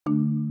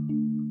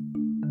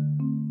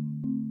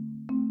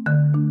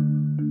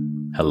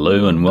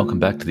Hello and welcome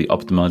back to the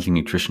Optimizing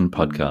Nutrition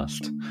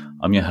podcast.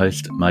 I'm your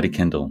host, Marty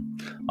Kendall.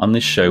 On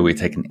this show, we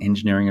take an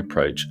engineering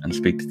approach and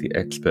speak to the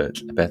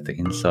experts about the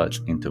insights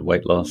into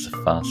weight loss,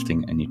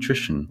 fasting, and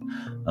nutrition,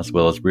 as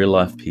well as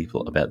real-life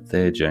people about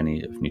their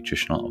journey of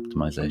nutritional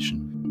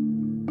optimization.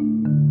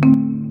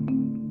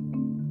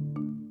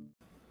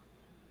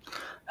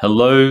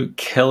 Hello,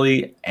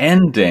 Kelly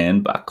and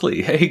Dan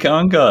Buckley. How you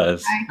going,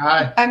 guys?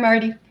 Hi. Hi,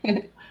 Marty.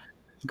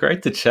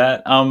 Great to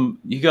chat.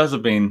 You guys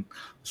have been,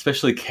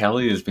 especially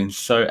Kelly, has been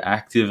so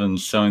active and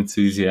so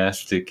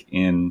enthusiastic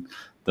in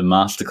the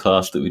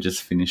masterclass that we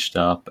just finished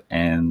up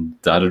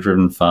and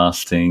data-driven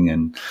fasting,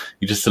 and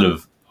you're just sort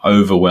of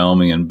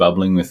overwhelming and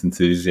bubbling with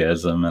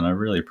enthusiasm, and I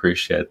really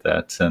appreciate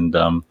that. And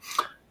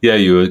yeah,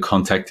 you were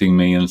contacting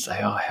me and say,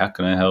 "Oh, how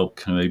can I help?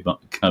 Can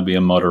I be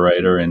a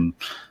moderator in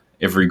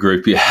every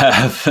group you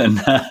have?"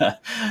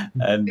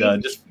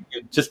 and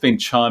just been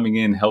chiming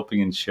in,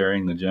 helping and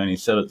sharing the journey.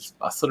 So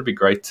I thought it'd be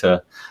great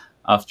to,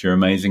 after your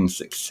amazing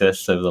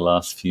success over the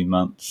last few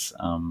months,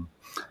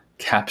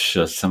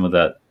 capture some of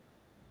that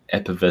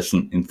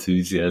effervescent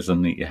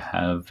enthusiasm that you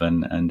have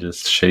and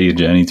just share your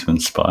journey to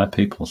inspire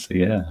people. So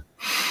yeah.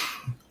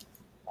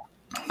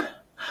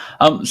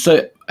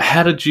 So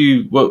how did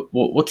you,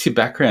 what's your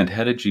background?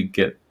 How did you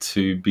get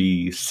to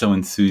be so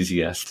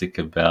enthusiastic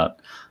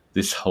about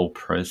this whole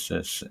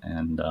process,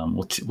 and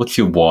what's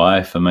your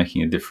why for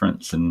making a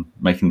difference and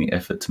making the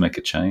effort to make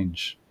a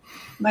change?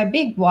 My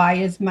big why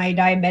is my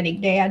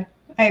diabetic dad.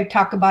 I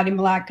talk about him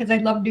a lot because I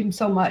loved him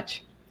so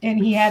much,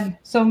 and he had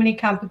so many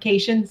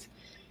complications,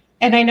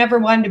 and I never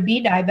wanted to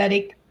be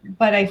diabetic,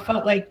 but I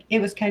felt like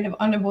it was kind of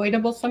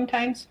unavoidable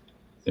sometimes.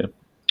 Yep.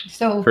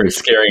 So very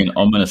scary and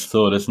ominous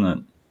thought, isn't it?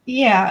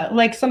 Yeah,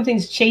 like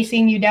something's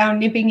chasing you down,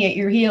 nipping at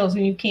your heels,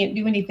 and you can't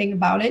do anything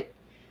about it.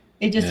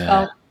 It just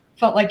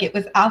felt like it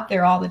was out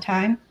there all the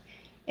time.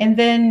 And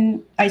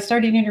then I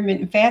started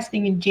intermittent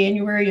fasting in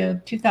January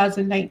of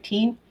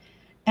 2019,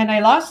 and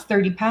I lost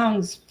 30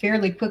 pounds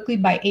fairly quickly.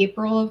 By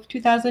April of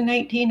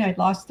 2019, I'd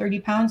lost 30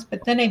 pounds,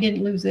 but then I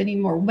didn't lose any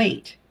more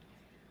weight.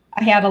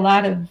 I had a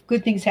lot of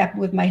good things happen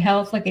with my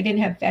health, like I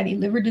didn't have fatty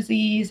liver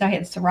disease. I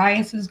had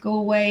psoriasis go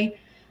away.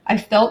 I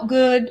felt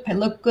good. I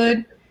looked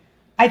good.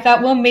 I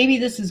thought, well, maybe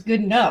this is good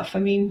enough. I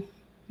mean,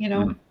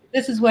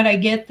 this is what I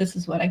get. This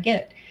is what I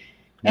get.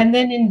 And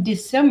then in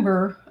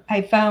December,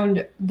 I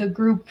found the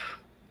group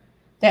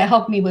that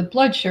helped me with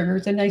blood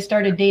sugars, and I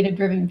started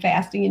data-driven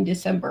fasting in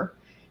December.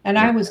 And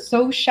I was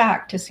so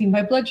shocked to see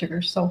my blood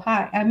sugar so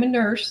high. I'm a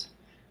nurse.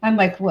 I'm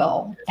like,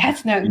 well,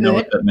 that's not good. You know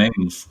what that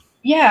means?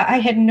 Yeah, I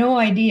had no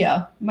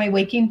idea my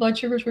waking blood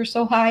sugars were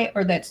so high,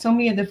 or that so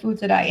many of the foods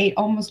that I ate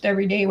almost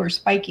every day were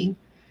spiking,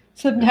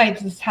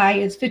 sometimes as high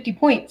as 50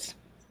 points.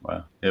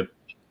 Wow. Yep.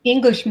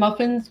 English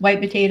muffins,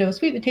 white potatoes,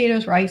 sweet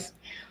potatoes, rice.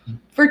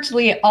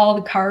 Virtually all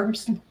the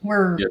carbs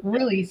were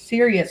really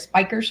serious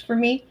spikers for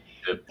me.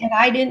 And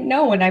I didn't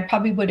know, and I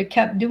probably would have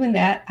kept doing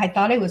that. I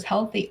thought I was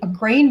healthy. A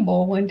grain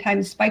bowl one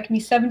time spiked me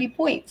 70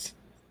 points.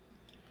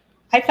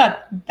 I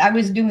thought I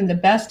was doing the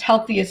best,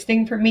 healthiest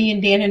thing for me,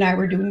 and Dan and I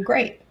were doing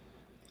great.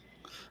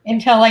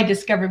 Until I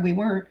discovered we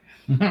weren't.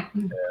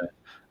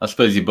 I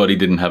suppose your body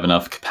didn't have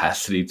enough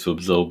capacity to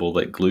absorb all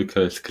that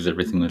glucose because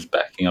everything was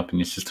backing up in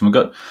your system. I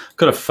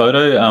got a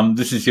photo.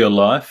 This is your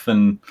life,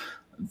 and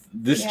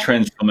this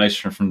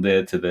transformation from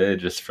there to there,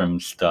 just from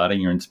starting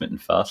your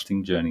intermittent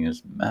fasting journey,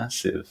 is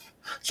massive.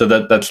 So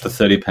that's the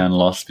 30-pound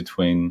loss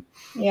between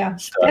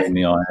starting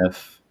the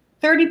IF.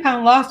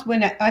 30-pound loss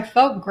when I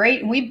felt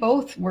great, and we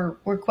both were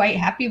quite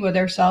happy with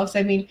ourselves.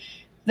 I mean,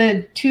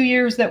 the 2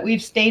 years that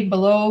we've stayed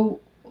below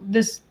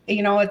this,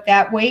 at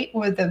that weight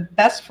were the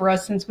best for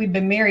us since we've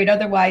been married.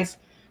 Otherwise,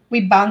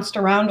 we bounced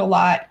around a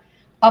lot,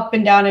 up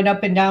and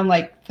down,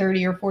 like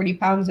 30 or 40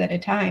 pounds at a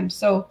time.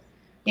 So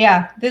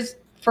this,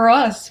 for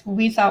us,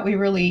 we thought we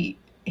really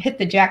hit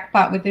the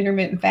jackpot with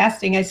intermittent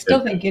fasting. I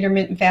still think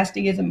intermittent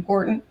fasting is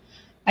important.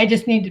 I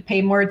just need to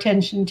pay more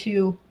attention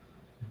to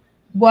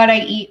what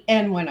I eat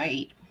and when I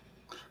eat.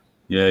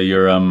 Yeah,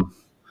 you're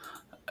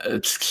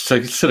it's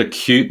so sort of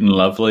cute and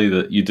lovely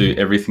that you do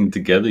everything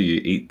together. You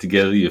eat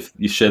together.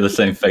 You share the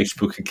same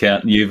Facebook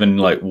account, and you even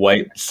like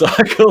weight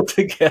cycle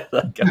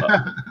together.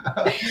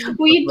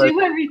 We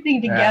do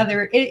everything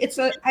together.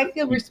 I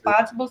feel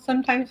responsible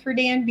sometimes for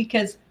Dan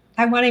because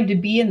I want him to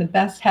be in the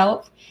best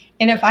health,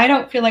 and if I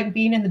don't feel like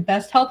being in the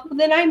best health,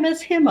 then I mess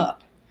him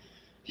up.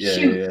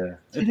 Yeah.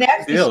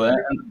 That's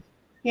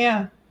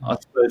yeah. I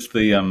suppose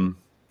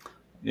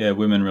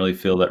women really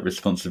feel that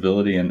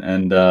responsibility,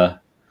 and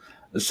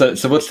so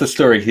what's the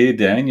story here,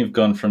 Dan? You've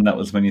gone from, that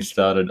was when you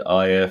started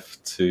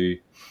IF, to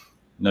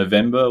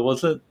November,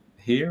 was it,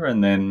 here?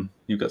 And then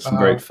you've got some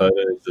great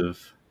photos of...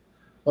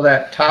 Well,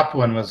 that top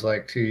one was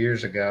like 2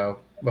 years ago,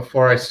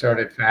 before I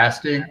started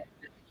fasting.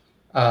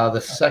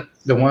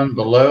 The one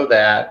below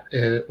that,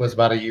 it was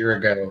about a year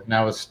ago, and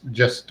I was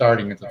just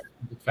starting the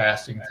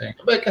fasting thing.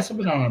 But I guess I've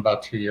been on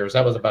about 2 years.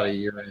 That was about a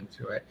year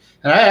into it.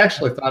 And I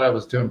actually thought I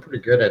was doing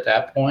pretty good at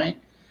that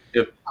point.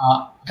 Yep.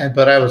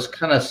 But I was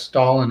kind of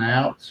stalling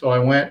out, so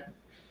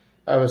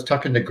I was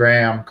talking to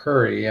Graham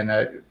Curry,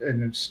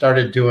 and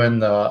started doing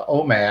the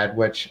OMAD,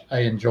 which I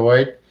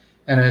enjoyed,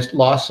 and I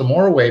lost some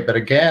more weight. But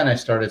again, I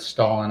started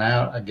stalling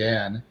out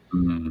again,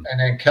 Mm. and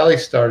then Kelly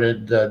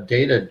started the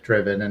data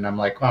driven, and I'm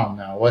like, oh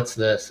no, what's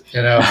this?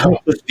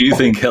 What do you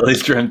think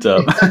Kelly's dreamt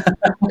up?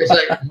 It's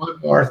like one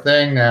more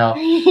thing now,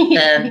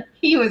 and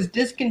he was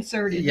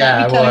disconcerted.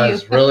 yeah, let me I tell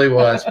was you. really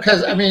was,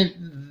 because I mean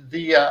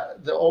the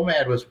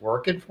OMAD was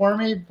working for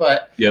me,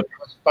 but Yep. I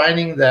was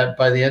finding that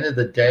by the end of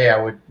the day, I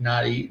would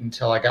not eat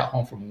until I got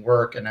home from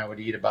work, and I would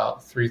eat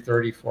about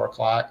 3:30, 4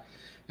 o'clock,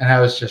 and I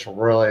was just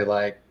really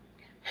like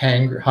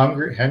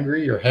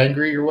hungry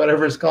or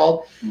whatever it's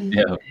called,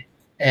 Yeah.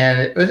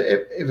 and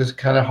it was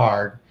kind of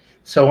hard.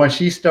 So when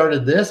she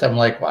started this, I'm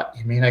like, what?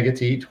 You mean I get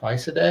to eat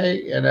twice a day?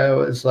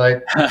 It's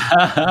like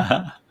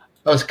I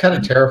was kind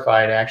of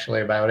terrified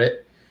actually about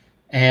it,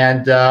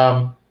 and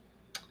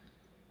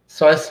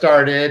so I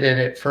started, and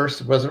at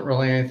first it wasn't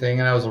really anything,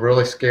 and I was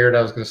really scared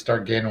I was going to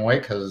start gaining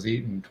weight because I was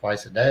eating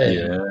twice a day.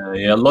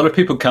 Yeah. A lot of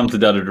people come to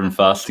data-driven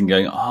fasting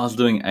going, "Oh, I was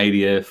doing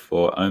ADF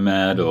or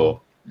OMAD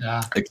or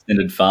Yeah,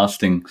 extended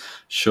fasting.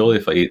 Surely,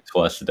 if I eat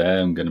twice a day,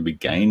 I'm going to be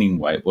gaining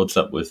weight. What's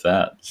up with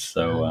that?"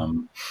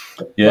 So,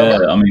 yeah.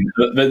 Well, I mean,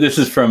 but this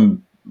is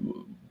from.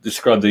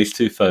 Describe these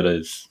two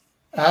photos.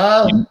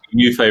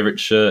 New favorite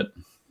shirt.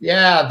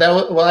 yeah, that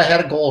was, well, I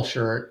had a gold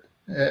shirt.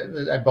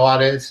 I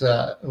bought it.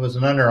 It was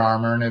an Under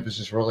Armour, and it was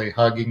just really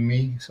hugging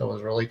me, so it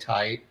was really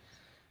tight.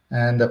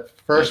 And the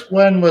first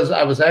one was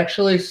I was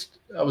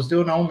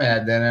doing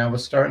OMAD then, and I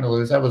was starting to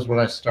lose. That was when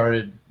I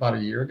started about a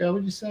year ago.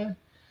 Would you say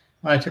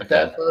when I took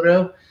that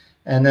photo?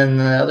 And then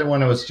the other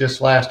one was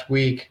just last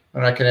week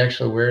when I could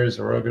actually wear it as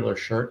a regular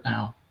shirt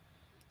now.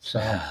 So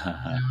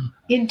yeah.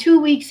 In 2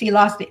 weeks, he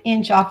lost an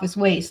inch off his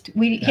waist.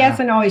 He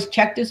hasn't always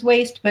checked his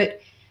waist, but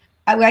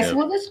I said,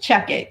 well, let's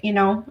check it,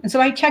 And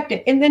so I checked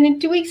it. And then in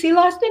 2 weeks, he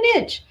lost an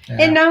inch. Yeah.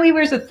 And now he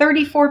wears a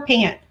 34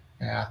 pant.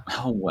 Yeah.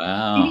 Oh,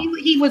 wow.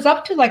 He was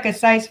up to like a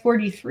size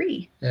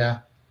 43. Yeah.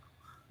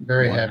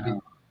 Very heavy.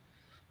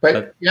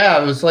 But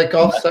yeah, it was like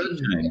all of a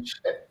sudden,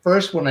 at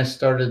first when I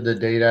started the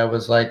data, I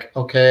was like,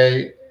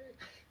 okay,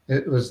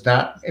 it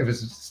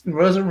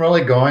wasn't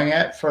really going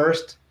at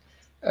first.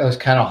 I was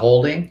kind of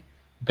holding,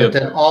 but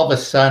then all of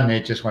a sudden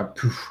it just went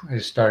poof. I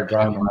just started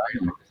dropping like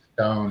a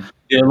stone.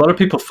 Yeah, a lot of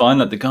people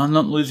find that they go, I'm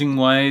not losing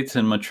weight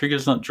and my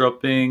trigger's not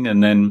dropping.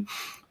 And then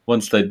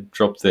once they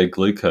drop their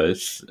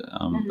glucose,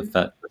 the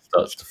fat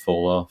starts to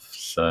fall off.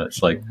 So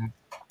it's like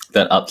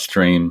that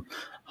upstream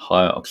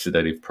higher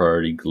oxidative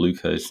priority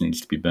glucose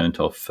needs to be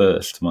burnt off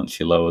first. Once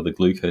you lower the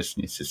glucose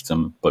in your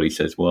system, body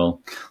says,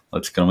 well,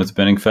 let's get on with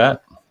burning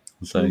fat.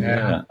 So,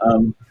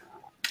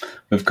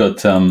 we've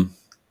got...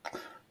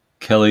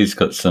 Kelly's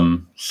got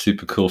some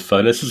super cool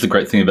photos. This is the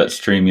great thing about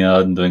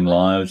StreamYard and doing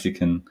lives. You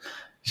can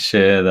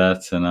share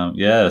that.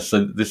 And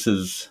so this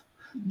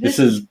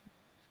is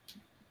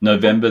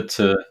November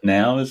to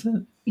now, is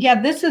it?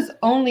 Yeah, this is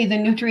only the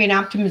nutrient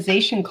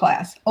optimization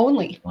class,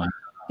 only. Wow.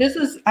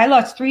 I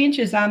lost 3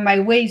 inches on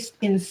my waist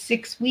in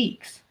 6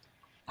 weeks.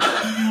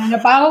 And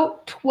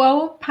about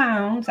 12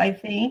 pounds, I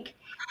think,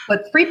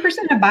 but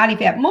 3% of body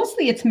fat.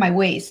 Mostly it's my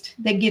waist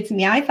that gets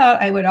me. I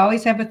thought I would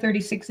always have a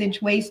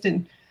 36-inch waist,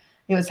 and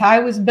it was how I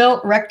was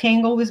built.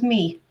 Rectangle was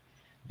me.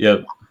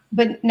 Yep.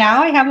 But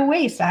now I have a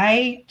waist.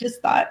 I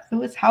just thought it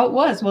was how it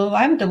was. Well,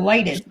 I'm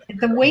delighted.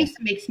 The waist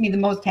makes me the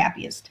most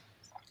happiest.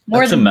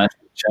 That's a massive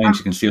change.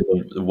 You can see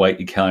all the weight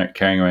you're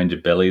carrying around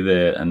your belly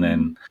there, and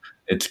then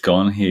it's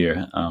gone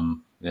here.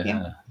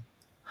 Yeah.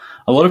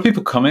 A lot of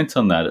people comment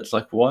on that. It's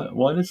like,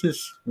 why does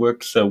this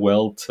work so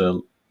well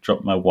to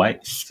drop my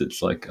waist?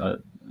 It's like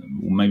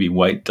maybe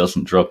weight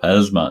doesn't drop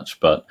as much,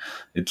 but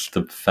it's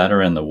the fat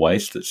around the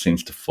waist that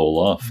seems to fall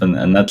off,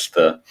 and that's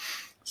the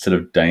sort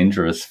of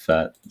dangerous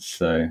fat.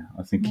 So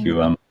I think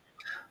you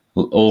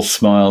all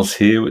smiles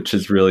here, which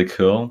is really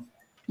cool.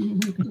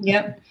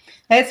 Yep,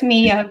 that's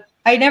me.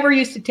 I never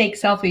used to take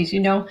selfies.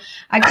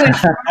 I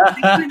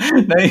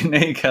couldn't. Now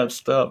you can't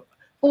stop.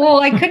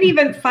 Well, I couldn't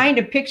even find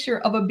a picture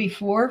of a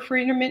before for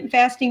intermittent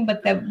fasting,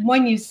 but the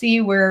one you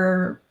see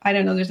where, I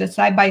don't know, there's a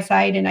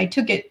side-by-side, and I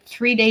took it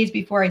 3 days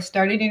before I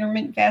started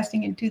intermittent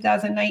fasting in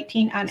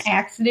 2019 on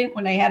accident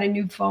when I had a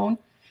new phone.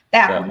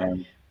 That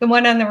one. The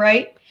one on the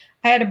right.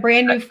 I had a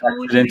brand new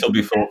phone. Accidental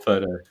before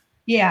photo.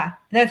 Yeah,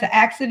 that's an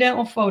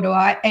accidental photo.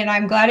 And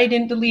I'm glad I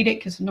didn't delete it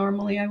because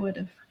normally I would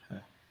have.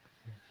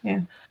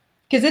 Yeah,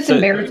 because it's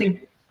embarrassing.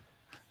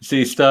 So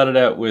you started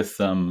out with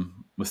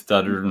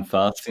data-driven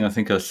fasting. I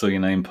think I saw your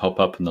name pop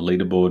up in the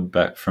leaderboard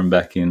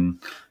back in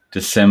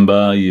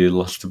December. You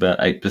lost about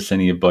 8%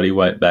 of your body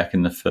weight back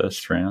in the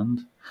first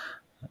round.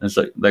 Is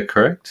that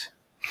correct?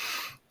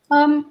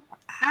 I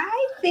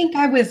think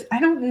I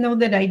don't know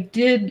that I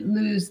did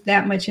lose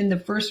that much in the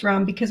first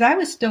round because I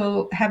was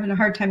still having a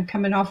hard time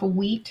coming off of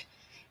wheat.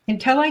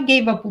 Until I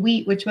gave up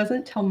wheat, which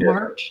wasn't until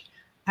March,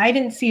 I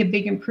didn't see a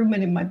big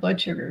improvement in my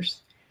blood sugars.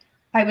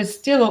 I was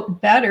still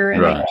better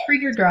and my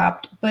trigger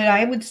dropped, but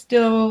I would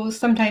still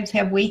sometimes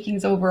have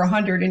wakings over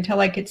 100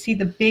 until I could see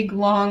the big,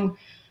 long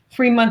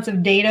 3 months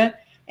of data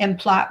and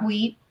plot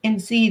wheat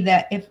and see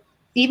that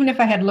even if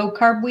I had low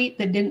carb wheat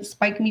that didn't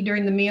spike me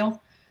during the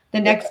meal, the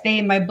next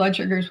day my blood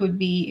sugars would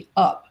be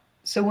up.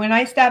 So when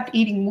I stopped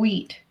eating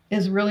wheat,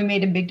 has really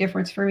made a big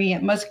difference for me.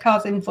 It must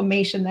cause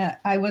inflammation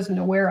that I wasn't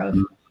aware of.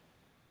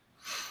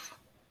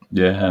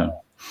 Yeah.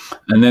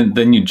 And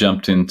then you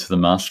jumped into the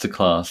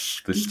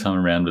masterclass this time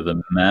around with a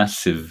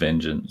massive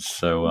vengeance.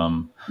 So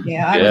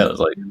it was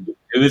like,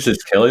 who is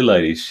this Kelly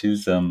lady?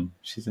 She's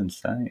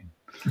insane.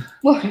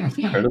 Well,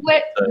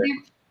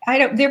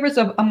 there was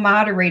a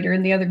moderator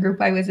in the other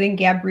group I was in,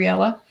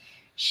 Gabriella.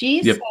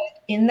 She said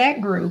in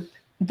that group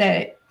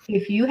that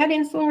if you had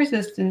insulin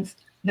resistance,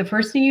 the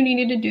first thing you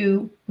needed to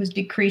do was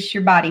decrease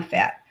your body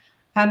fat.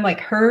 I'm like,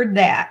 heard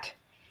that.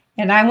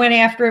 And I went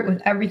after it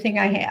with everything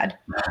I had.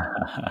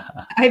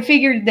 I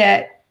figured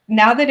that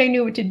now that I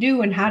knew what to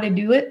do and how to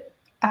do it,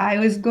 I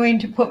was going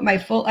to put my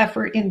full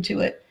effort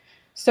into it.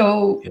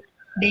 So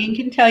Dane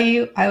can tell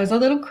you I was a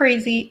little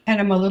crazy,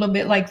 and I'm a little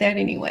bit like that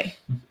anyway.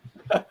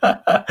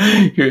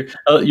 You're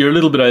a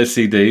little bit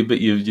OCD, but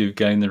you've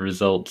gained the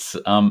results.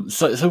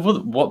 So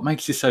what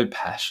makes you so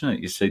passionate?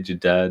 You said your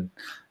dad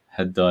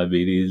had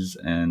diabetes,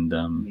 and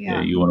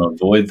you want to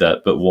avoid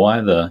that. But why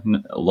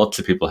lots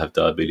of people have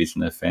diabetes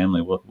in their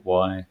family.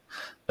 Why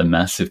the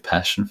massive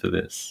passion for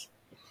this?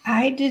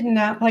 I did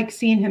not like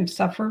seeing him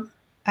suffer.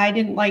 I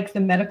didn't like the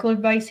medical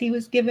advice he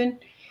was given.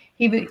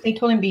 They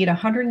told him to eat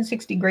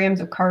 160 grams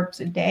of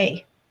carbs a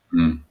day.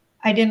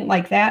 I didn't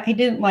like that. I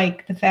didn't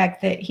like the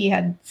fact that he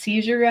had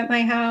seizure at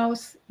my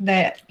house,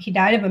 that he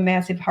died of a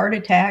massive heart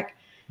attack,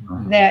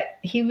 that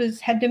he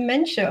had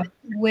dementia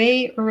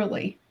way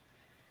early.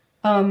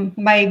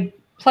 My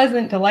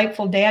pleasant,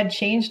 delightful dad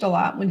changed a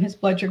lot when his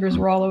blood sugars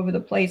were all over the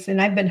place.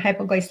 And I've been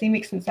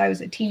hypoglycemic since I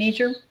was a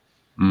teenager.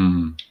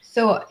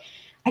 So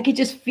I could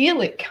just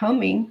feel it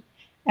coming.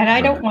 And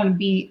I don't want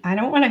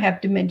to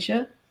have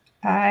dementia.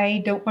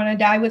 I don't want to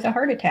die with a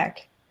heart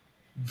attack.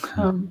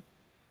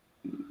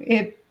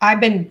 I've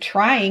been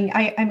trying.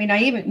 I mean, I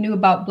even knew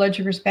about blood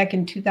sugars back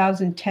in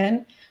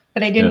 2010,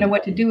 but I didn't know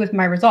what to do with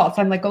my results.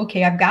 I'm like,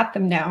 okay, I've got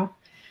them now.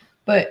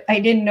 But I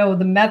didn't know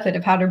the method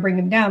of how to bring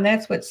them down.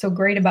 That's what's so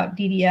great about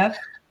DDF.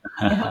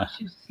 It helps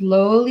you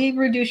slowly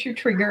reduce your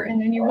trigger,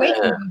 and then your weight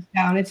goes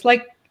down. It's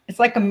like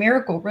a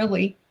miracle,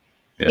 really.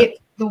 It's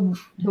the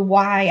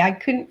why. I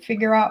couldn't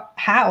figure out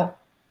how.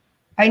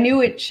 I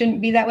knew it shouldn't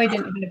be that way. I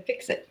didn't know how to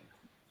fix it.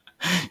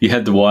 You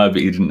had the why,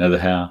 but you didn't know the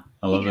how.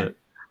 I love it.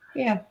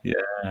 Yeah.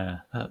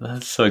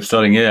 That's so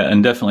exciting. Yeah,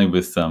 and definitely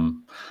with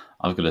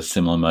I've got a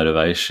similar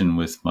motivation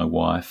with my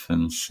wife,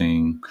 and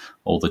seeing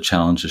all the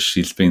challenges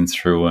she's been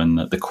through, and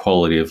the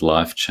quality of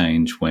life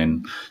change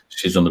when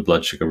she's on the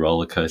blood sugar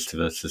roller coaster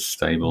versus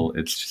stable.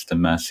 It's just a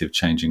massive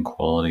change in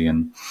quality,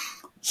 and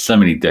so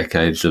many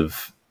decades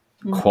of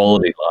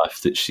quality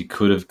life that she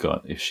could have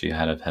got if she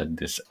had have had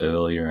this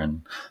earlier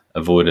and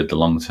avoided the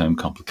long-term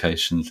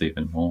complications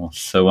even more.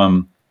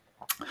 So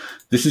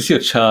this is your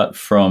chart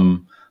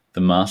from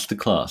the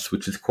masterclass,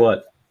 which is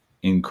quite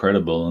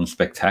incredible and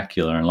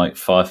spectacular, and like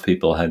 5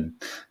 people had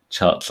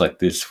charts like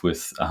this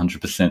with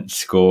 100%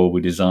 score.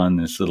 We designed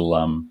this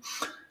little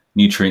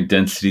nutrient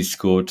density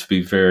score to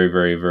be very,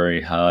 very,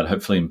 very hard,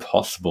 hopefully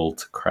impossible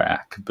to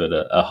crack, but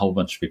a whole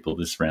bunch of people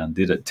this round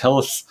did it. Tell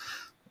us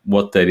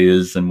what that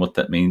is and what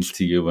that means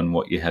to you and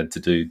what you had to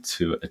do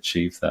to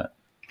achieve that.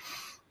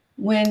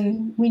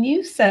 When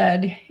you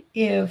said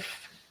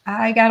if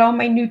I got all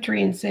my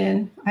nutrients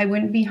in, I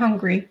wouldn't be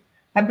hungry,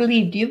 I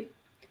believed you.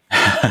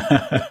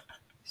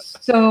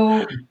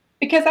 So,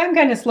 because I'm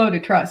kind of slow to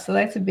trust, so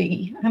that's a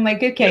biggie. I'm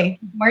like, okay,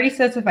 Marty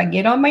says if I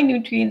get all my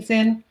nutrients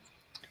in,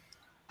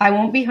 I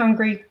won't be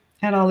hungry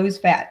and I'll lose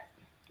fat.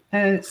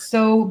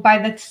 So by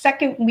the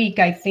second week,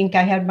 I think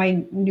I had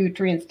my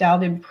nutrients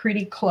dialed in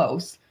pretty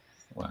close.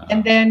 Wow.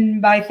 And then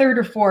by third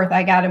or fourth,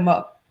 I got them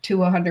up to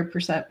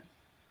 100%.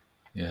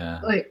 Yeah.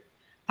 Like,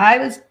 I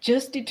was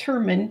just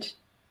determined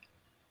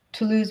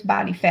to lose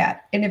body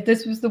fat. And if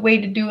this was the way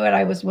to do it,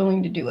 I was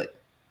willing to do it.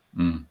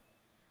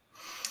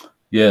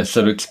 Yeah,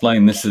 so to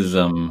explain, this is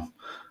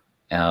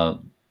our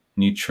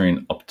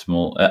nutrient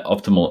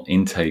optimal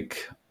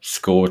intake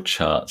score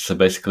chart. So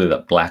basically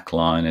that black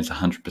line is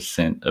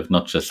 100% of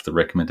not just the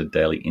recommended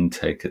daily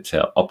intake, it's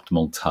our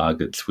optimal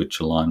targets, which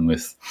align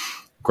with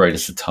greater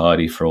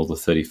satiety for all the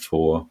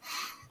 34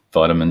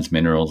 vitamins,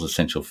 minerals,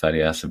 essential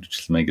fatty acid, which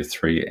is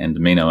omega-3, and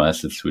amino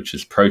acids, which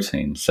is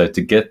protein. So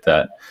to get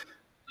that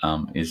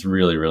is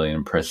really, really an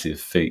impressive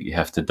feat. You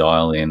have to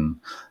dial in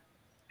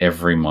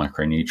every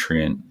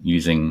micronutrient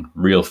using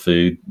real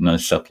food, no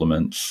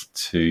supplements,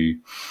 to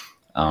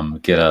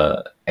get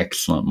a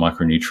excellent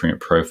micronutrient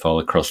profile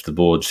across the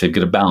board. So you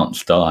get a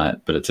balanced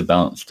diet, but it's a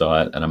balanced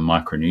diet and a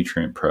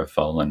micronutrient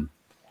profile. And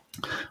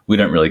we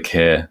don't really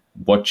care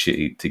what you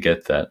eat to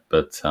get that.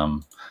 But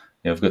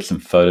I've got some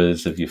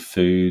photos of your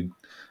food,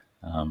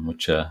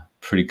 which are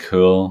pretty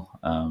cool.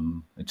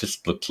 It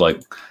just looks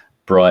like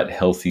bright,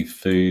 healthy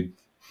food.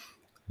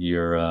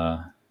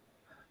 Your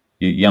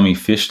yummy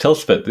fish. Tell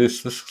us about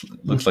this. This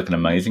looks like an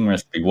amazing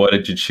recipe. Why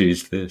did you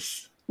choose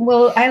this?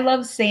 Well, I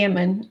love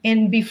salmon.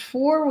 And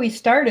before we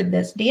started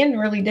this, Dan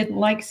really didn't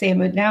like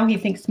salmon. Now he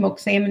thinks smoked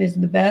salmon is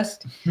the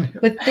best.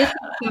 But this is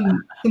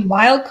some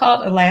wild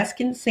caught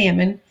Alaskan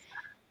salmon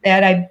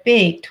that I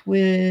baked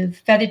with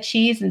feta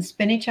cheese and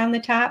spinach on the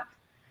top.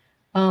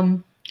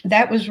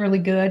 That was really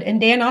good.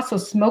 And Dan also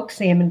smoked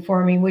salmon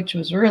for me, which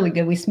was really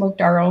good. We smoked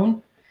our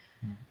own.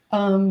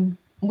 I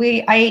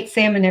ate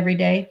salmon every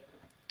day.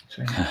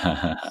 So,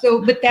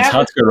 but it's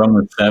hard to go wrong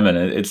with salmon.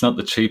 It's not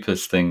the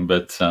cheapest thing,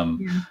 but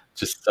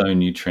just so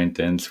nutrient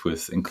dense,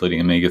 with including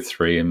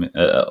omega-3 and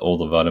all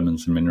the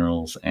vitamins and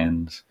minerals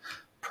and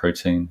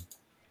protein.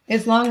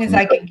 As long as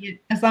I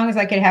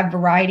could have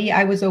variety,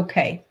 I was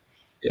okay.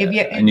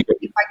 Yeah.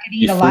 If I could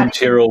eat a lot,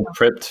 food all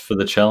prepped for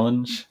the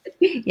challenge.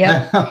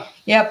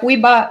 Yep. We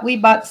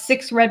bought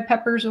 6 red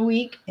peppers a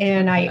week,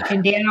 and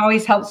Dan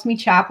always helps me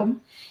chop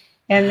them.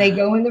 And they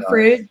go in the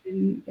fridge,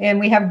 and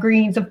we have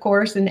greens, of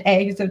course, and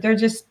eggs. So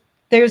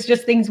there's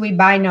just things we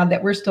buy now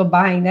that we're still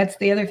buying. That's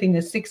the other thing.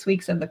 The 6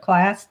 weeks of the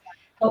class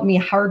helped me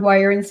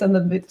hardwire in some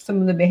of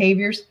the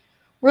behaviors.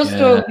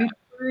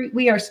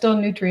 We are still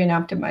nutrient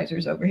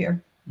optimizers over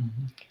here.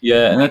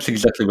 Yeah, and that's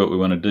exactly what we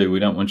want to do. We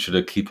don't want you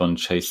to keep on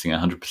chasing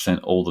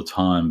 100% all the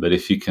time, but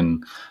if you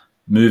can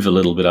move a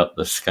little bit up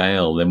the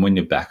scale, then when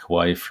you're back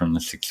away from the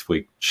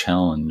 6-week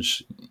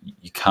challenge,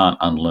 you can't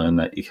unlearn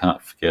that. You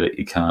can't forget it.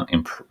 You can't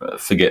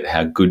forget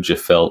how good you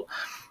felt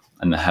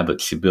and the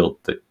habits you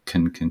built that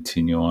can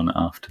continue on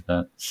after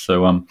that.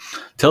 So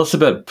tell us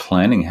about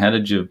planning. How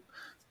did you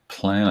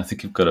plan? I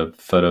think you've got a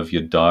photo of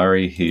your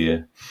diary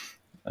here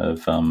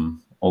of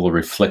all the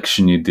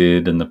reflection you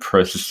did and the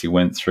process you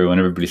went through. And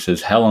everybody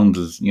says, how long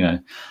does, I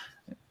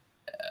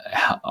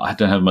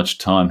don't have much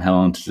time. How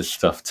long does this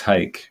stuff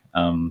take?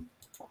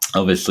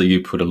 Obviously,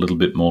 you put a little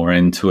bit more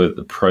into it,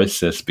 the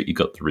process, but you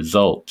got the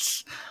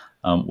results.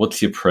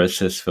 What's your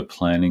process for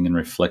planning and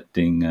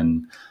reflecting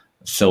and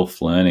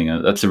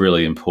self-learning? That's a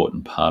really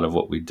important part of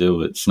what we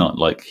do. It's not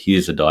like,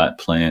 here's a diet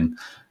plan,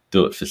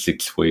 do it for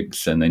 6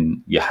 weeks, and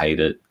then you hate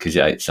it because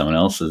you ate someone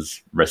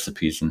else's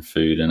recipes and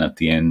food, and at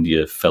the end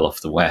you fell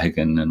off the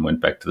wagon and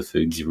went back to the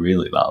foods you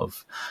really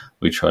love.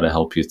 We try to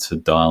help you to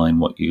dial in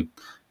what you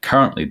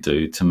currently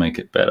do to make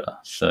it better.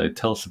 So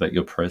tell us about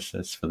your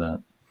process for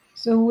that.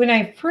 So when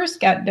I first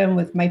got done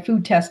with my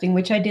food testing,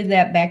 which I did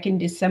that back in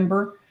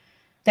December,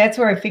 that's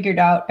where I figured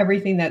out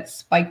everything that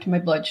spiked my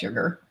blood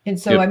sugar. And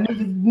so I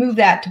moved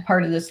that to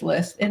part of this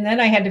list. And then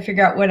I had to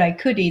figure out what I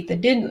could eat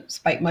that didn't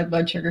spike my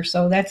blood sugar.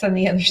 So that's on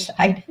the other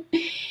side.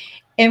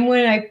 And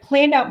when I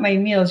planned out my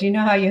meals, you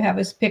know how you have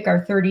us pick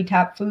our 30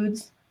 top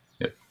foods?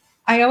 Yep.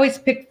 I always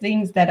pick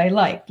things that I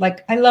like.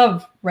 Like, I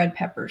love red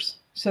peppers.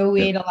 So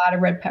we ate a lot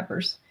of red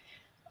peppers.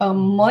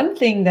 One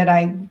thing that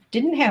I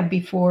didn't have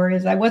before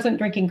is I wasn't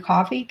drinking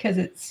coffee because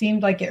it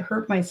seemed like it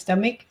hurt my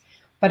stomach.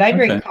 But I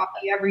drink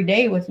coffee every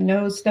day with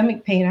no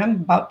stomach pain. I'm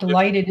about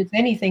delighted as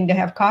anything to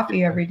have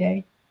coffee every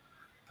day.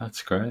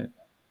 That's great.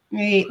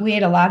 We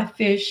ate a lot of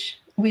fish.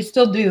 We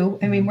still do.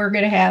 I mean, we're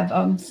going to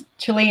have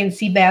Chilean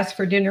sea bass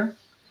for dinner.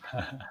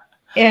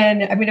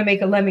 And I'm going to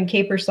make a lemon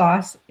caper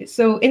sauce.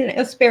 So, and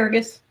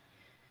asparagus.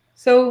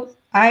 So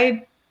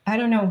I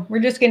don't know.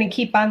 We're just going to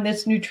keep on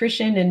this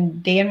nutrition,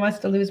 and Dan wants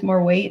to lose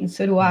more weight, and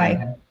so do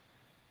I.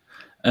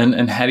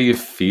 And how do you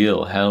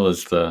feel? How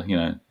is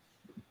the,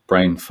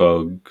 brain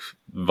fog,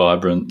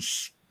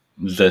 vibrance,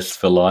 zest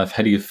for life?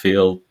 How do you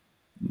feel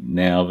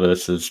now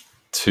versus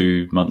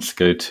 2 months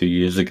ago, 2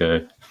 years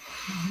ago?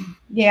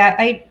 Yeah,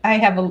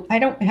 I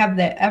don't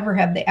ever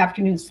have the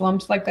afternoon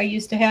slumps like I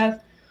used to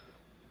have.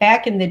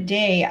 Back in the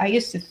day, I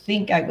used to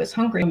think I was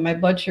hungry when my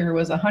blood sugar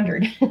was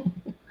 100.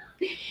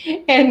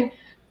 And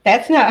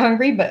that's not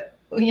hungry, but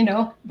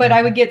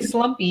I would get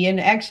slumpy, and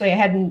actually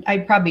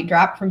I'd probably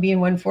dropped from being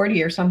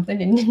 140 or something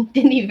and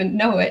didn't even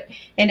know it.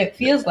 And it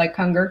feels like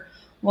hunger.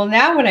 Well,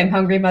 now when I'm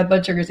hungry, my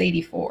blood sugar is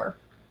 84.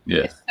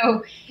 Yeah.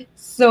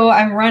 So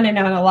I'm running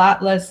on a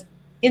lot less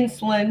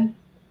insulin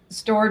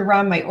stored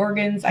around my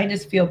organs. I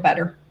just feel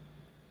better,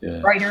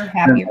 brighter,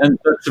 happier. And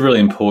that's really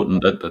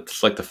important.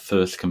 That's like the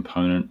first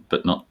component,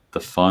 but not the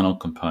final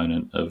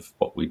component of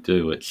what we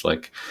do. It's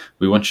like,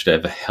 we want you to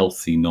have a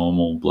healthy,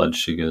 normal blood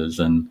sugars.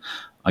 And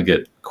I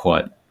get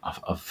quite,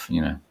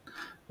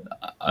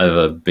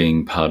 over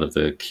being part of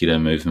the keto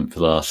movement for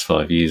the last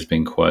 5 years,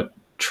 being quite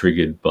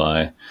triggered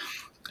by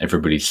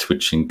everybody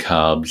switching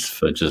carbs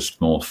for just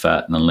more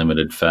fat and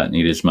unlimited fat, and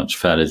eat as much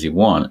fat as you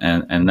want.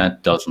 And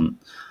that doesn't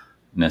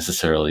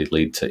necessarily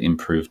lead to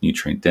improved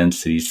nutrient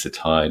density,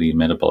 satiety,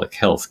 metabolic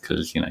health,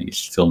 because, you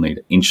still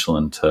need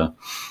insulin to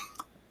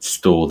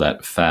store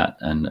that fat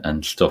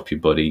and stop your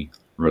body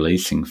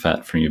releasing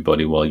fat from your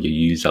body while you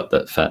use up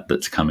that fat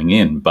that's coming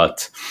in.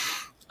 But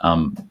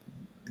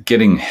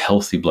getting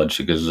healthy blood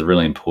sugars is a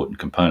really important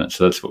component.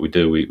 So that's what we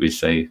do. We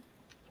say,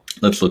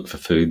 let's look for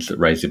foods that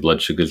raise your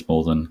blood sugars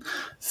more than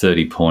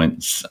 30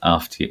 points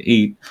after you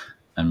eat,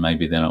 and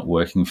maybe they're not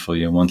working for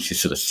you. And once you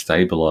sort of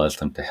stabilize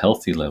them to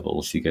healthy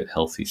levels, you get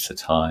healthy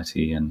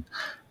satiety, and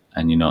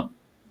you're not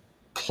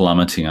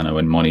plummeting. I know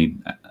when Monty,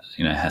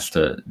 has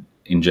to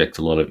inject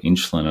a lot of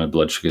insulin and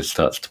blood sugar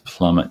starts to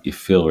plummet, you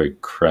feel very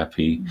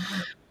crappy.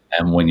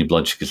 And when your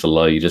blood sugars are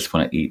low, you just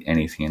want to eat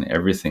anything and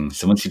everything.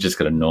 So once you just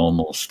got a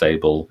normal,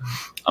 stable,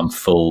 I'm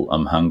full,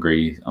 I'm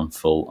hungry, I'm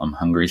full, I'm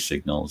hungry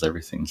signals,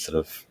 everything sort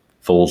of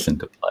falls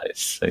into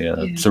place. So yeah,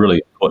 it's a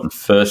really important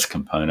first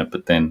component,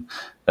 but then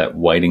that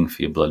waiting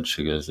for your blood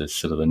sugars is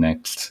sort of the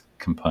next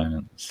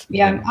component. So,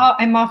 yeah,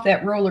 I'm off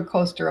that roller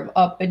coaster of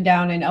up and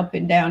down and up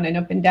and down and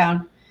up and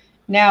down.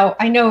 Now,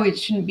 I know it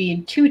shouldn't be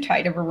in too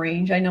tight of a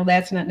range. I know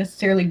that's not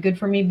necessarily good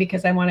for me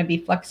because I want to be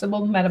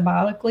flexible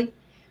metabolically.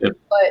 Yep.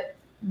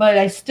 But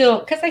I still,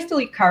 because I still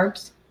eat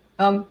carbs.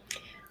 I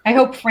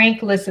hope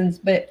Frank listens,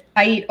 but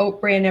I eat oat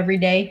bran every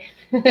day.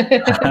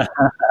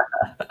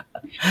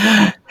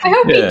 I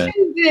hope he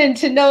tunes in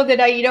to know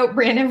that I eat oat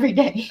bran every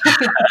day.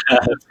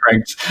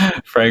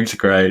 Frank's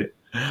great.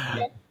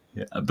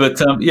 Yeah.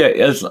 But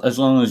as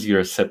long as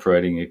you're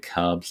separating your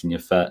carbs and your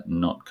fat and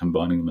not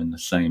combining them in the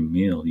same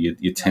meal,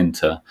 you tend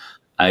to,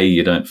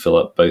 you don't fill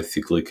up both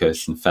your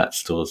glucose and fat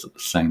stores at the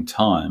same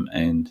time,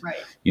 and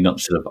you're not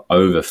sort of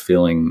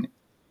overfilling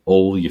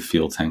all your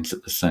fuel tanks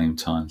at the same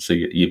time. So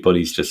your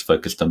body's just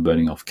focused on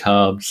burning off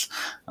carbs,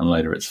 and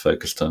later it's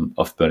focused on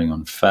burning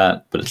on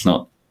fat, but it's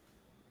not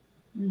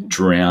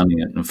drowning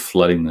it and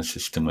flooding the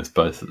system with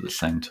both at the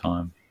same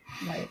time.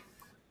 Right.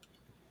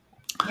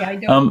 Yeah, I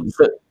don't.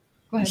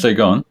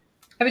 Go on.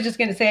 I was just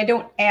going to say I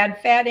don't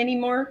add fat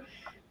anymore.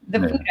 The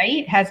food I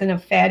eat has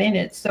enough fat in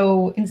it,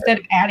 so instead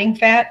of adding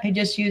fat, I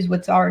just use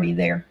what's already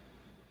there.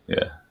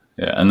 Yeah,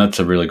 and that's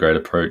a really great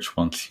approach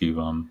once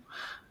you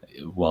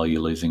while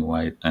you're losing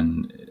weight.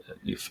 And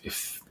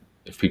if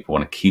people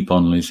want to keep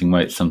on losing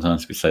weight,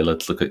 sometimes we say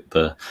let's look at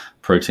the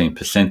protein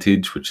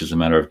percentage, which is a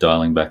matter of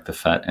dialing back the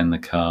fat and the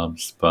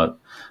carbs. But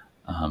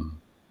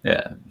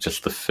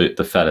just the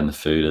fat in the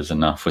food is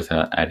enough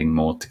without adding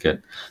more to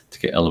get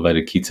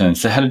elevated ketones.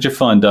 So how did you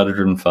find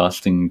data-driven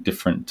fasting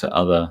different to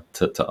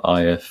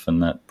IF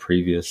and that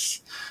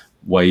previous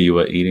way you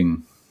were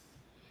eating?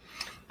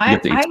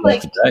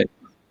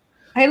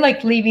 I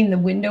like leaving the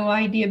window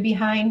idea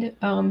behind.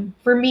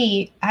 For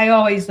me, I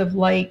always have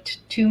liked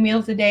 2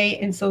 meals a day,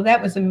 and so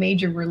that was a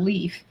major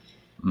relief.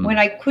 When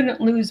I couldn't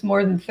lose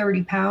more than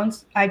 30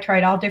 pounds, I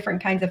tried all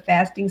different kinds of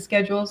fasting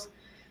schedules.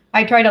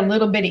 I tried a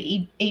little bit of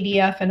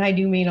ADF, and I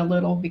do mean a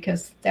little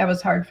because that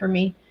was hard for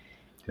me.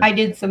 Yeah. I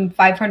did some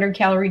 500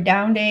 calorie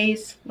down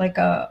days, like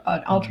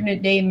an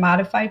alternate day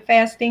modified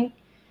fasting.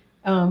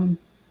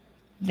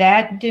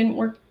 That didn't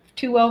work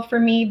too well for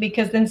me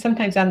because then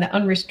sometimes on the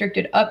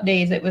unrestricted up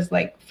days, it was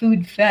like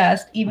food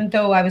fest, even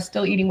though I was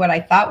still eating what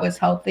I thought was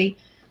healthy.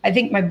 I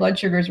think my blood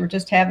sugars were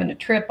just having a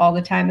trip all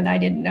the time and I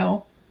didn't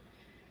know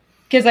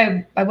because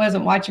I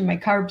wasn't watching my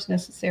carbs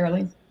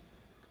necessarily.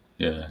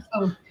 Yeah.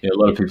 A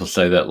lot of people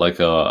say that like,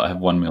 I have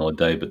 1 meal a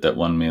day, but that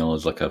 1 meal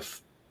is like a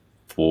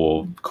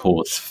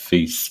 4-course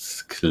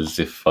feast because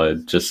if I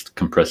just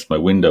compress my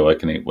window, I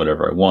can eat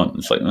whatever I want.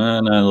 It's like,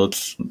 no,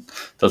 it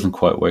doesn't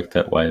quite work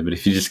that way. But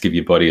if you just give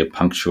your body a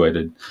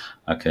punctuated,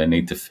 okay, I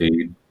need to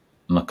feed,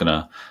 I'm not going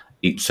to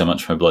eat so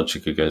much my blood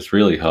sugar goes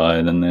really high,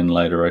 and then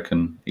later I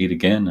can eat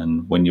again,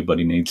 and when your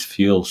body needs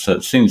fuel. So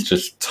it seems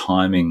just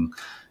timing,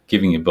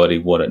 giving your body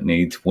what it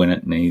needs when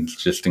it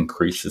needs just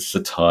increases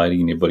satiety,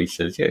 and your body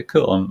says, yeah,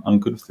 cool, I'm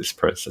good with this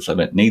process. I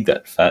don't need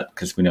that fat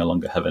because we no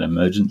longer have an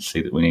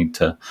emergency that we need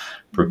to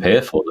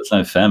prepare for. There's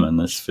no famine.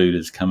 This food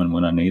is coming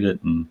when I need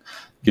it, and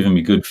giving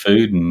me good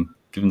food and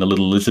giving the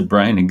little lizard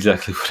brain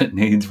exactly what it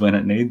needs when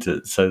it needs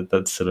it. So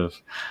that's sort of,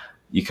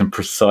 you can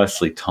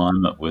precisely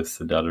time it with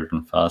the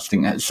data-driven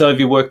fasting. So have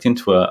you worked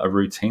into a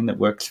routine that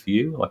works for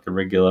you, like a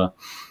regular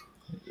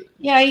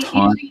time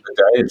of the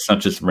day? It's not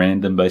just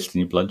random based on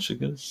your blood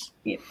sugars?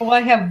 Well,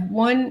 I have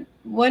one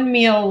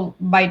meal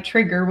by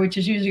trigger, which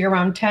is usually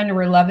around 10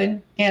 or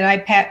 11, and I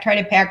try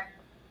to pack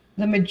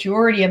the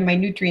majority of my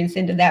nutrients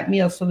into that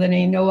meal so that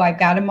I know I've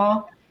got them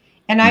all.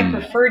 And I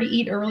prefer to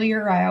eat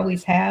earlier. I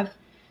always have.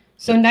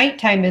 So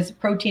nighttime is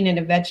protein and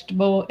a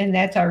vegetable, and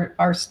that's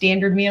our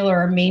standard meal or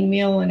our main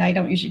meal, and I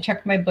don't usually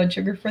check my blood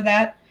sugar for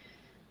that.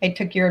 I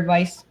took your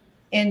advice.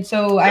 And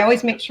so I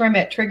always make sure I'm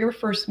at trigger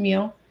first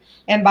meal.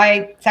 And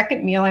by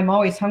second meal, I'm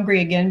always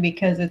hungry again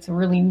because it's a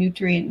really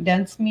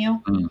nutrient-dense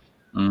meal.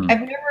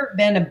 I've never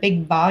been a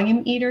big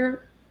volume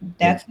eater.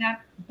 That's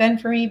not been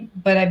for me,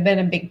 but I've been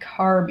a big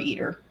carb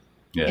eater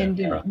and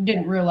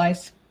didn't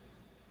realize.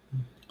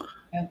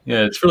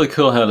 Yeah, it's really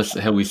cool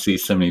how we see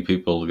so many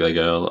people, they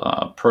go,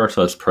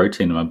 prioritize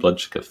protein, and my blood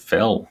sugar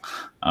fell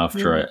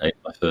after I ate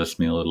my first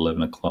meal at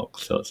 11 o'clock.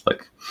 So it's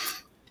like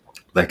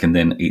they can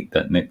then eat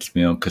that next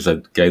meal because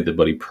I gave the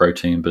body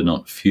protein but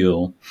not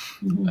fuel,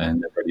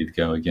 and they're ready to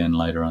go again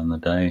later on in the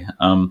day.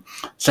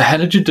 So how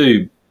did you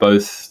do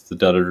both the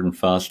data-driven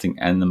fasting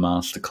and the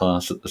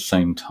masterclass at the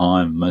same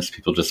time? Most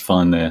people just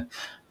find their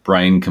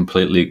brain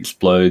completely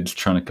explodes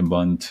trying to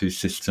combine the two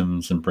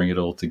systems and bring it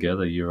all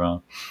together.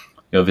 You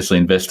obviously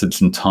invested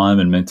some time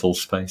and mental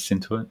space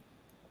into it.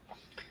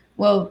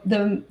 Well,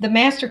 the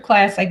master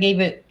class, I gave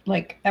it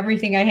like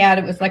everything I had.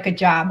 It was like a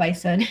job. I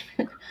said,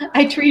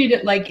 I treated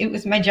it like it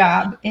was my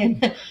job,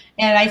 and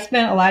I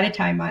spent a lot of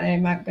time on it.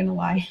 I'm not going to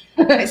lie.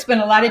 I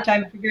spent a lot of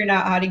time figuring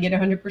out how to get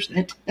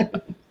 100%.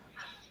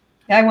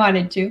 I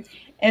wanted to,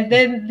 and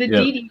then the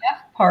DDF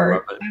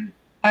part,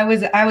 I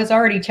was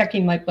already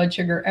checking my blood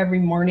sugar every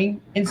morning,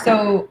 and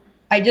so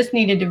I just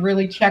needed to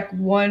really check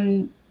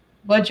one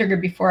blood sugar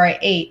before I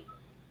ate.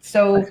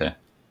 So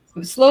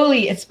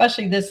slowly,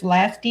 especially this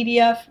last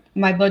DDF,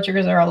 my blood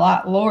sugars are a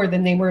lot lower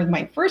than they were with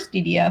my first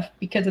DDF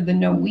because of the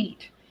no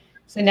wheat.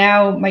 So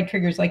now my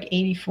trigger is like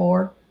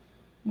 84,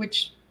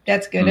 which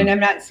that's good. And I'm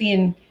not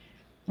seeing,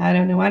 I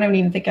don't know, I don't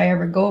even think I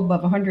ever go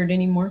above 100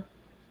 anymore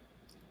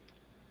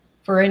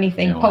for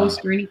anything,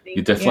 post or anything.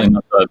 You're definitely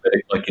not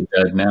diabetic like your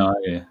dad now,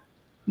 are you?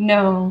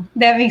 No,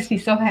 that makes me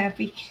so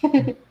happy.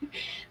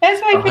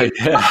 That's my favorite.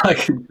 Yeah,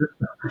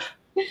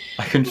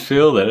 I can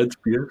feel that. It's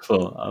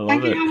beautiful. I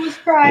love it. I can almost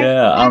cry.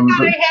 Yeah, I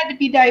thought I had to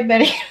be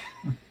diabetic.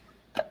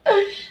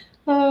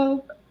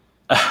 Oh.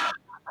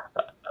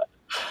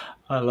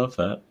 I love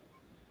that.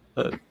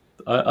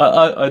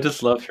 I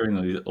just love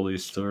hearing all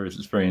these stories.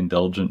 It's very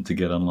indulgent to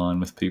get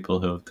online with people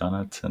who have done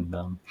it,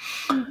 and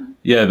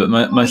yeah. But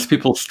most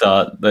people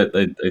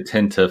they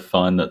tend to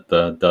find that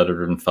the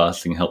data-driven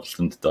fasting helps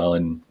them to dial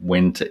in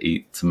when to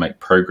eat to make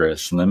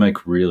progress, and they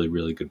make really,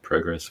 really good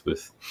progress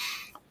with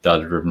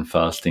data-driven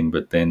fasting.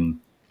 But then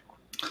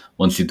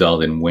once you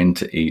dial in when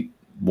to eat,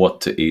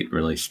 what to eat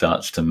really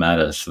starts to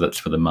matter. So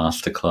that's where the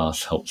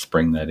masterclass helps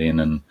bring that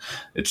in, and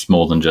it's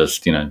more than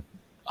just a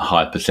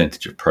high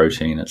percentage of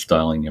protein. It's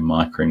dialing your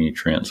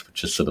micronutrients,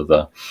 which is sort of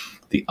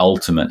the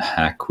ultimate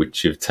hack,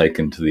 which you've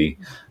taken to the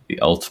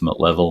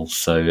ultimate level.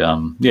 So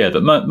yeah,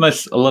 but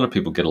a lot of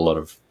people get a lot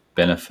of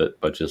benefit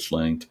by just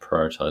learning to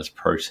prioritize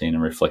protein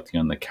and reflecting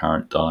on the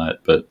current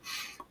diet, but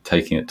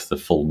taking it to the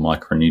full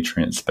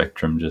micronutrient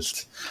spectrum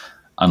just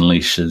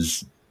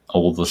unleashes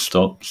all the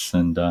stops,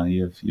 and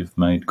you've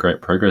made great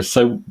progress.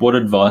 So what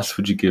advice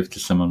would you give to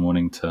someone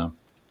wanting to,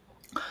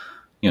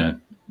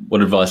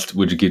 what advice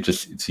would you give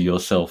just to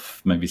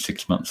yourself maybe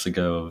 6 months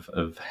ago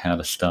of how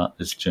to start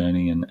this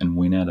journey and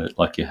win at it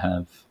like you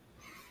have?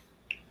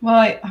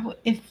 Well,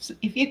 if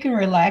you can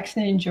relax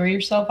and enjoy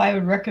yourself, I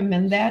would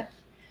recommend that.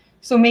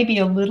 So maybe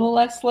a little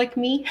less like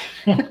me.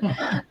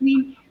 I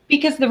mean,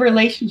 because the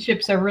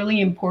relationships are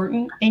really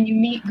important and you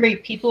meet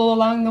great people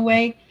along the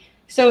way.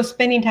 So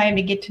spending time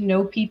to get to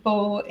know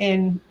people,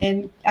 and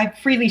I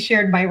freely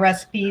shared my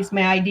recipes,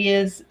 my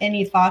ideas,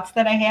 any thoughts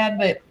that I had,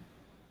 but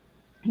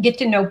get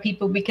to know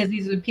people, because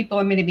these are the people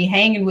I'm going to be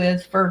hanging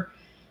with for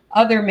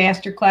other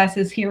master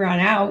classes here on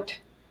out.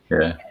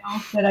 Yeah.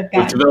 That I've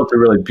got. We've developed a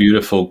really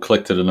beautiful,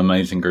 collected an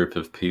amazing group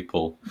of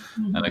people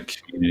and a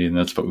community, and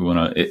that's what we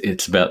want to.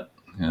 It's about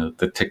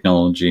the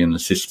technology and the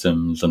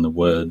systems and the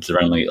words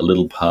are only a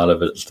little part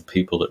of it. It's the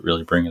people that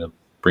really bring it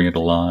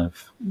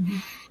alive. Mm-hmm.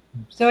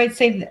 So I'd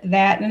say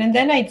that, and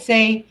then I'd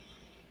say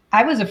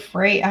I was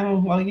afraid.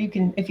 You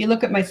can, if you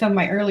look at some of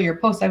my earlier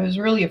posts, I was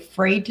really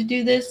afraid to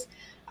do this.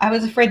 I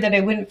was afraid that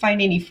I wouldn't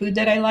find any food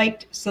that I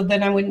liked, so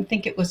then I wouldn't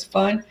think it was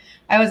fun.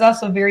 I was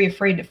also very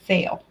afraid to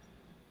fail.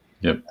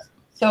 Yep.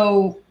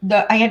 So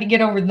I had to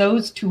get over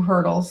those two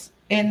hurdles,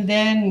 and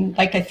then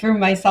I threw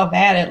myself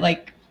at it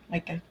like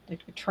a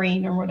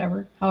train or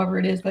whatever, however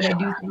it is that I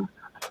do things.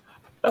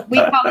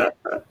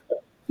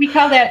 We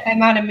call that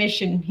I'm on a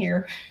mission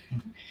here.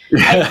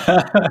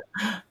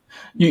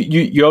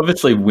 You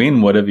obviously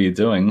win whatever you're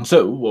doing.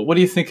 So what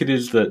do you think it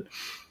is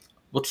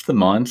what's the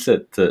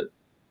mindset that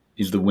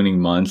is the winning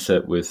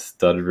mindset with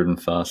data-driven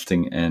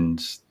fasting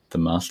and the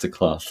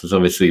masterclass? There's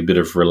obviously a bit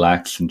of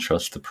relax and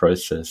trust the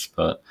process,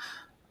 but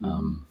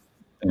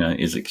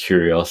is it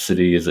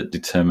curiosity? Is it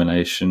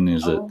determination?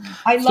 Is it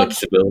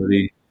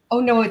flexibility?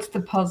 No, it's the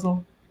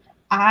puzzle.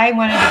 I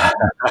wanted to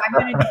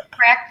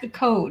crack the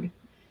code.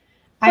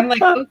 I'm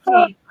like,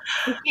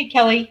 okay,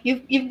 Kelly,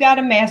 you've got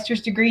a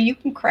master's degree. You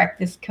can crack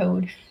this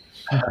code.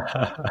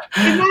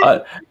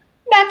 Not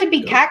to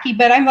be cocky,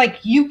 but I'm like,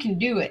 you can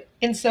do it.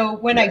 And so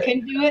when I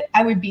can do it,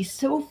 I would be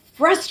so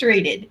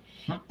frustrated.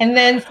 And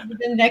then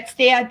the next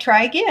day I'd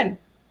try again.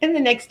 And the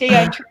next day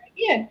I'd try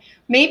again.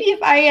 Maybe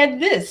if I add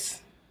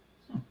this,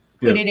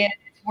 put it in,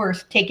 it's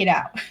worse, take it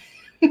out.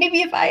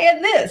 Maybe if I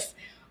add this,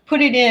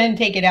 put it in,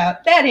 take it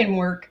out. That didn't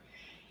work.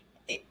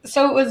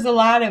 So it was a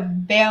lot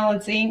of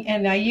balancing,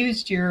 and I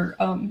used your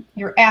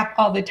app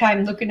all the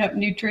time, looking up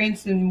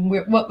nutrients and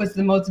what was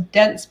the most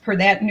dense per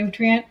that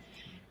nutrient,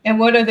 and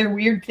what other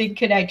weird thing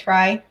could I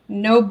try.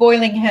 No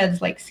boiling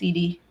heads like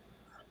CD.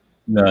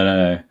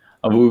 No.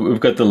 We've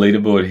got the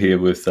leaderboard here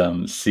with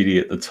CD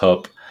at the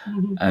top,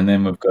 and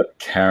then we've got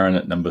Karen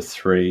at number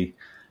 3,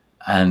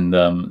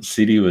 and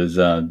CD was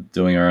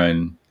doing her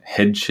own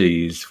head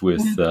cheese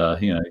with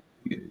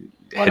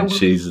head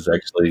cheese is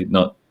actually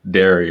not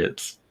dairy,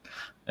 it's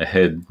a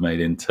head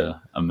made into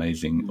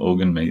amazing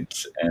organ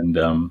meats, and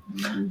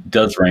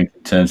does rank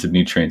in terms of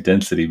nutrient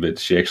density, but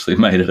she actually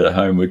made it at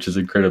home, which is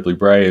incredibly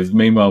brave.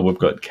 Meanwhile, we've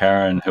got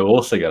Karen, who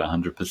also got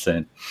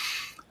 100%,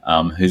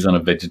 who's on a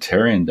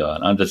vegetarian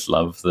diet. I just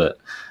love that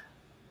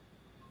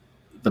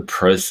the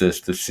process,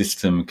 the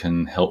system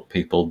can help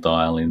people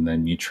dial in their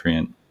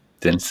nutrient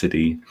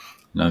density,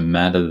 no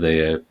matter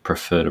their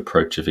preferred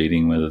approach of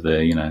eating, whether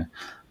they're,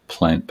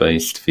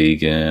 plant-based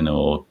vegan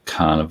or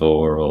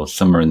carnivore or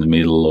somewhere in the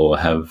middle, or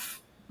have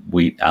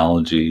wheat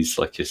allergies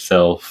like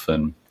yourself.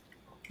 And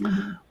we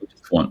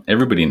just want,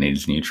 everybody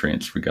needs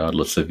nutrients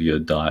regardless of your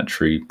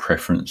dietary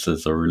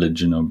preferences or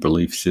religion or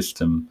belief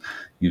system.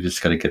 You've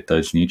just got to get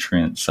those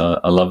nutrients. So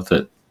I love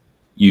that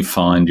you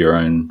find your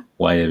own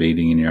way of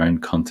eating in your own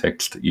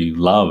context that you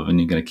love, and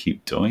you're going to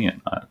keep doing it.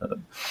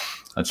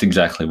 That's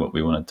exactly what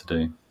we wanted to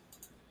do.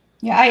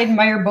 Yeah, I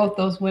admire both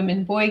those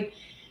women. Boy,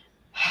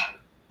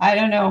 I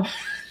don't know.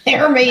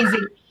 They're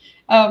amazing.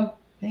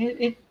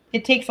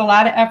 It takes a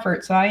lot of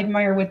effort, so I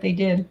admire what they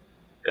did.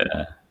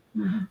 Yeah.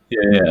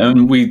 Yeah,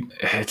 and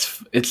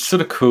it's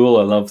sort of cool.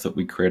 I love that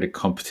we create a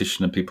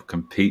competition and people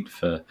compete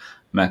for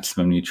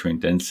maximum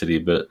nutrient density,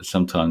 but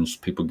sometimes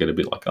people get a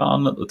bit like, oh,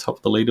 I'm not at the top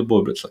of the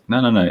leaderboard, but it's like,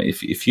 no.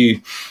 If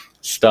you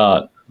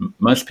start,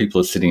 most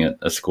people are sitting at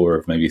a score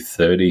of maybe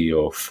 30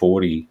 or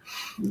 40,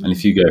 and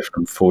if you go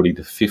from 40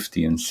 to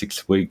 50 in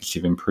 6 weeks,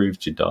 you've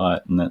improved your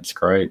diet, and that's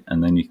great.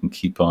 And then you can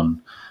keep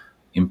on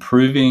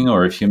improving,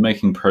 or if you're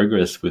making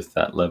progress with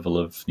that level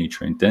of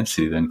nutrient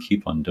density, then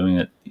keep on doing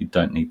it. You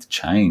don't need to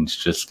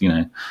change. Just,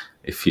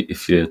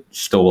 if you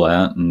stall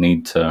out and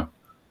need to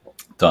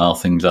dial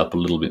things up a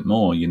little bit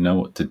more, you know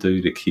what to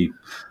do to keep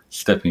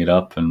stepping it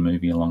up and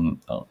moving along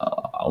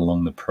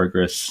the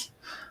progress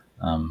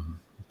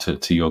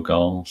to your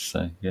goals.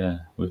 So yeah,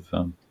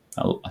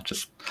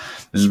 this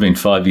has been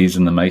 5 years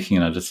in the making,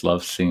 and I just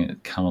love seeing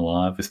it come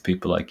alive with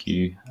people like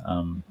you,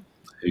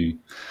 who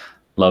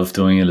love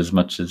doing it as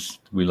much as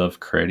we love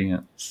creating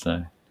it.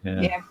 So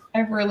yeah,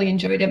 I've really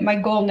enjoyed it. My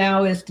goal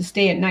now is to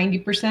stay at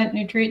 90%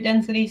 nutrient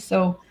density.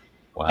 So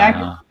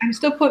wow. I'm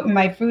still putting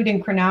my food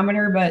in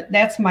Chronometer, but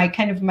that's my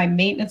kind of my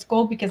maintenance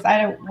goal, because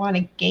I don't want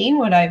to gain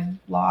what I've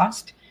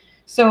lost.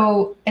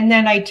 So, and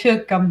then I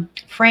took,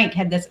 Frank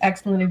had this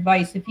excellent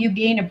advice. If you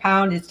gain a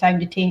pound, it's time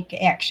to take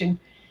action.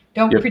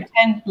 Don't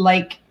pretend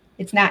like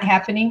it's not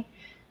happening.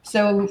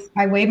 So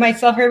I weigh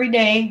myself every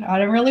day. I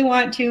don't really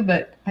want to,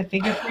 but I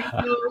figure 3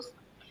 kilos.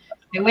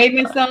 I weigh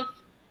myself.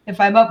 If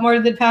I'm up more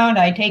than a pound,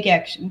 I take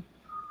action,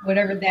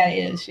 whatever that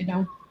is,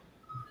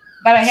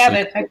 But I have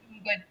it. I'm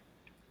good.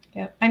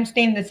 Yeah, I'm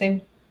staying the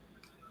same.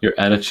 Your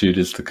attitude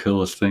is the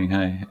coolest thing.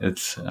 Hey,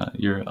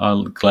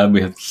 I'm glad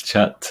we had this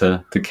chat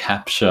to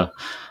capture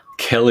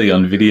Kelly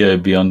on video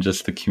beyond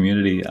just the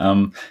community.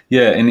 And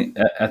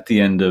at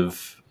the end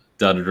of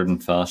data-driven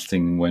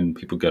fasting, when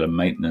people go to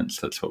maintenance,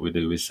 that's what we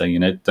do. We say,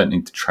 don't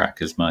need to track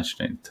as much, you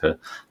don't need to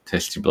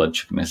test your blood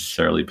sugar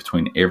necessarily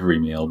between every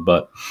meal,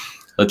 but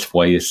let's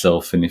weigh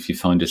yourself. And if you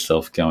find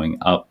yourself going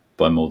up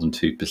by more than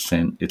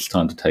 2%, it's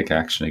time to take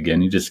action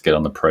again. You just get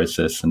on the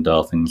process and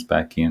dial things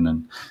back in,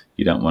 and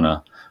we don't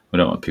want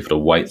people to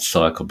weight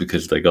cycle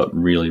because they got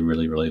really,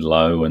 really, really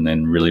low and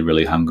then really,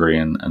 really hungry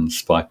and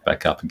spike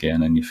back up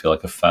again, and you feel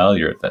like a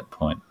failure at that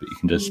point. But you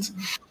can just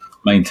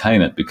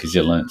maintain it because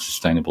you learned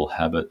sustainable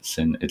habits,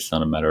 and it's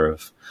not a matter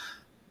of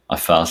I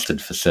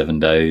fasted for 7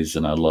 days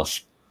and I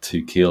lost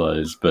 2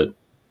 kilos, but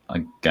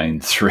I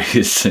gained 3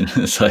 as soon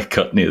as I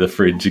got near the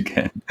fridge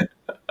again.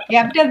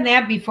 Yeah, I've done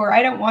that before.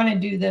 I don't want to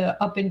do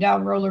the up and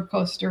down roller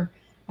coaster.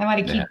 I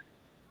want to keep,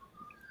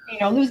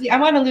 I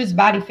want to lose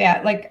body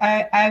fat. Like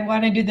I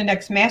want to do the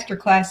next master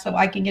class so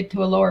I can get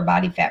to a lower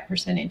body fat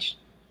percentage.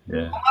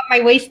 Yeah. I want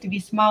my waist to be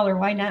smaller.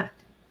 Why not?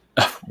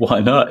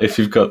 Why not? If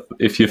you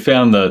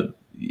found that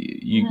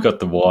you've got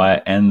the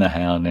why and the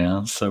how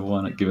now, so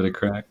why not give it a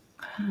crack?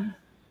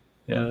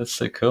 Yeah, that's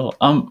so cool.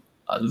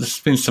 This has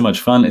been so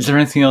much fun. Is there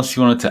anything else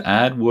you wanted to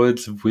add?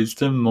 Words of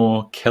wisdom,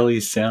 more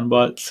Kelly's sound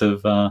bites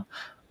of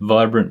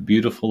vibrant,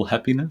 beautiful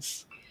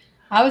happiness?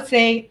 I would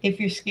say if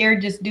you're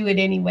scared, just do it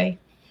anyway.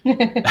 Give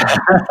it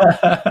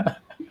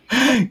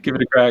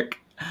a crack.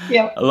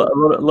 Yeah. A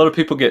lot of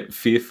people get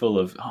fearful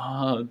of,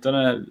 I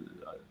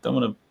don't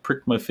want to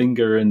prick my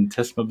finger and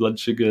test my blood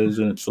sugars,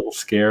 and it's all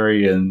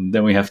scary, and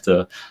then we have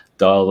to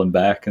dial them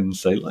back and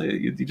say,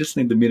 you just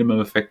need the minimum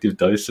effective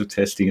dose of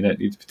testing. You don't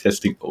need to be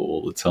testing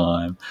all the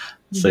time.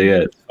 So yeah,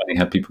 it's funny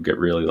how people get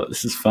really like,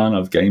 this is fun.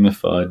 I've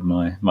gamified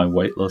my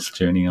weight loss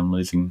journey. I'm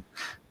losing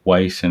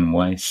weight and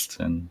waste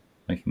and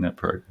making that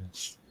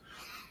progress.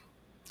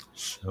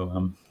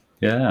 So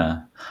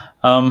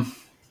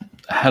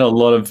had a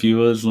lot of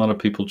viewers, a lot of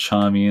people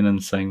chiming in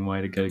and saying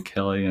way to go,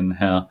 Kelly, and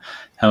how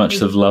much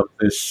they've loved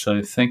this.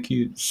 So thank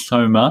you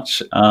so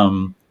much.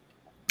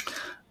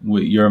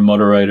 You're a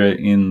moderator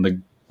in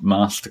the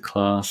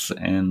masterclass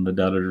and the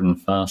data-driven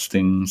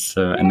fasting.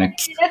 So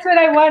that's what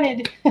I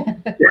wanted.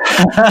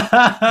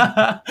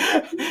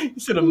 You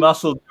sort of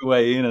muscled your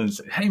way in and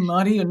said, "Hey,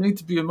 Marty, I need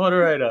to be a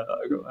moderator."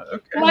 I go,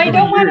 "Okay." Well, I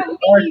don't want to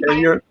leave. Okay,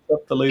 you're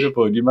up the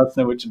leaderboard. You must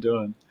know what you're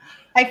doing.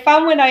 I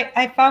found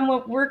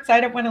what works. I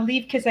don't want to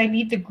leave because I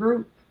need the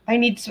group. I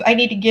need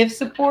to give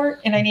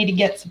support and I need to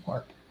get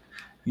support.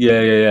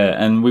 Yeah.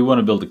 And we want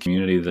to build a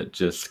community that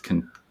just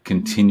can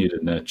continue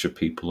to nurture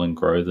people and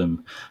grow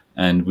them.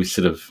 And we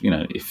sort of,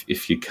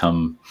 if you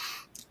come,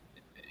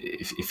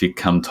 if you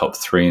come top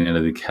 3 in any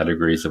of the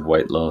categories of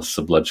weight loss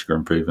or blood sugar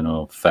improvement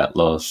or fat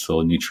loss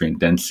or nutrient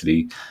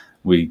density,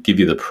 we give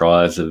you the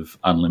prize of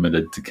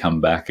unlimited to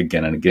come back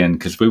again and again,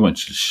 because we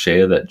want you to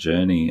share that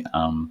journey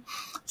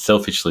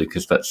selfishly,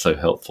 because that's so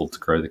helpful to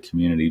grow the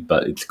community.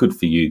 But it's good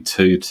for you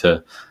too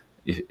to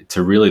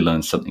really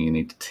learn something. You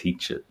need to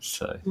teach it.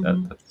 So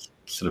that's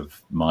sort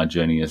of my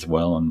journey as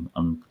well.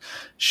 I'm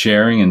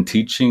sharing and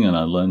teaching, and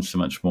I learn so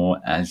much more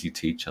as you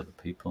teach other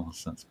people.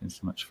 So it's been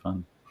so much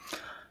fun.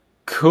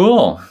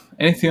 Cool.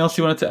 Anything else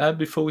you wanted to add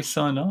before we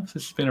sign off?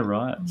 This has been a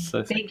riot.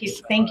 So thank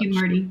you,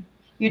 Marty.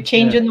 You're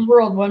changing the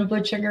world one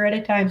blood sugar at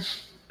a time.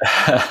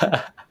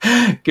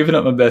 Giving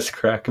up my best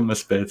crack in my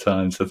spare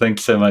time. So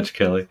thanks so much,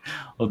 Kelly.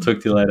 I'll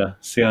talk to you later.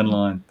 See you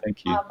online.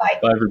 Thank you. Bye.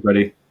 Bye,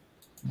 everybody.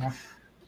 Yeah.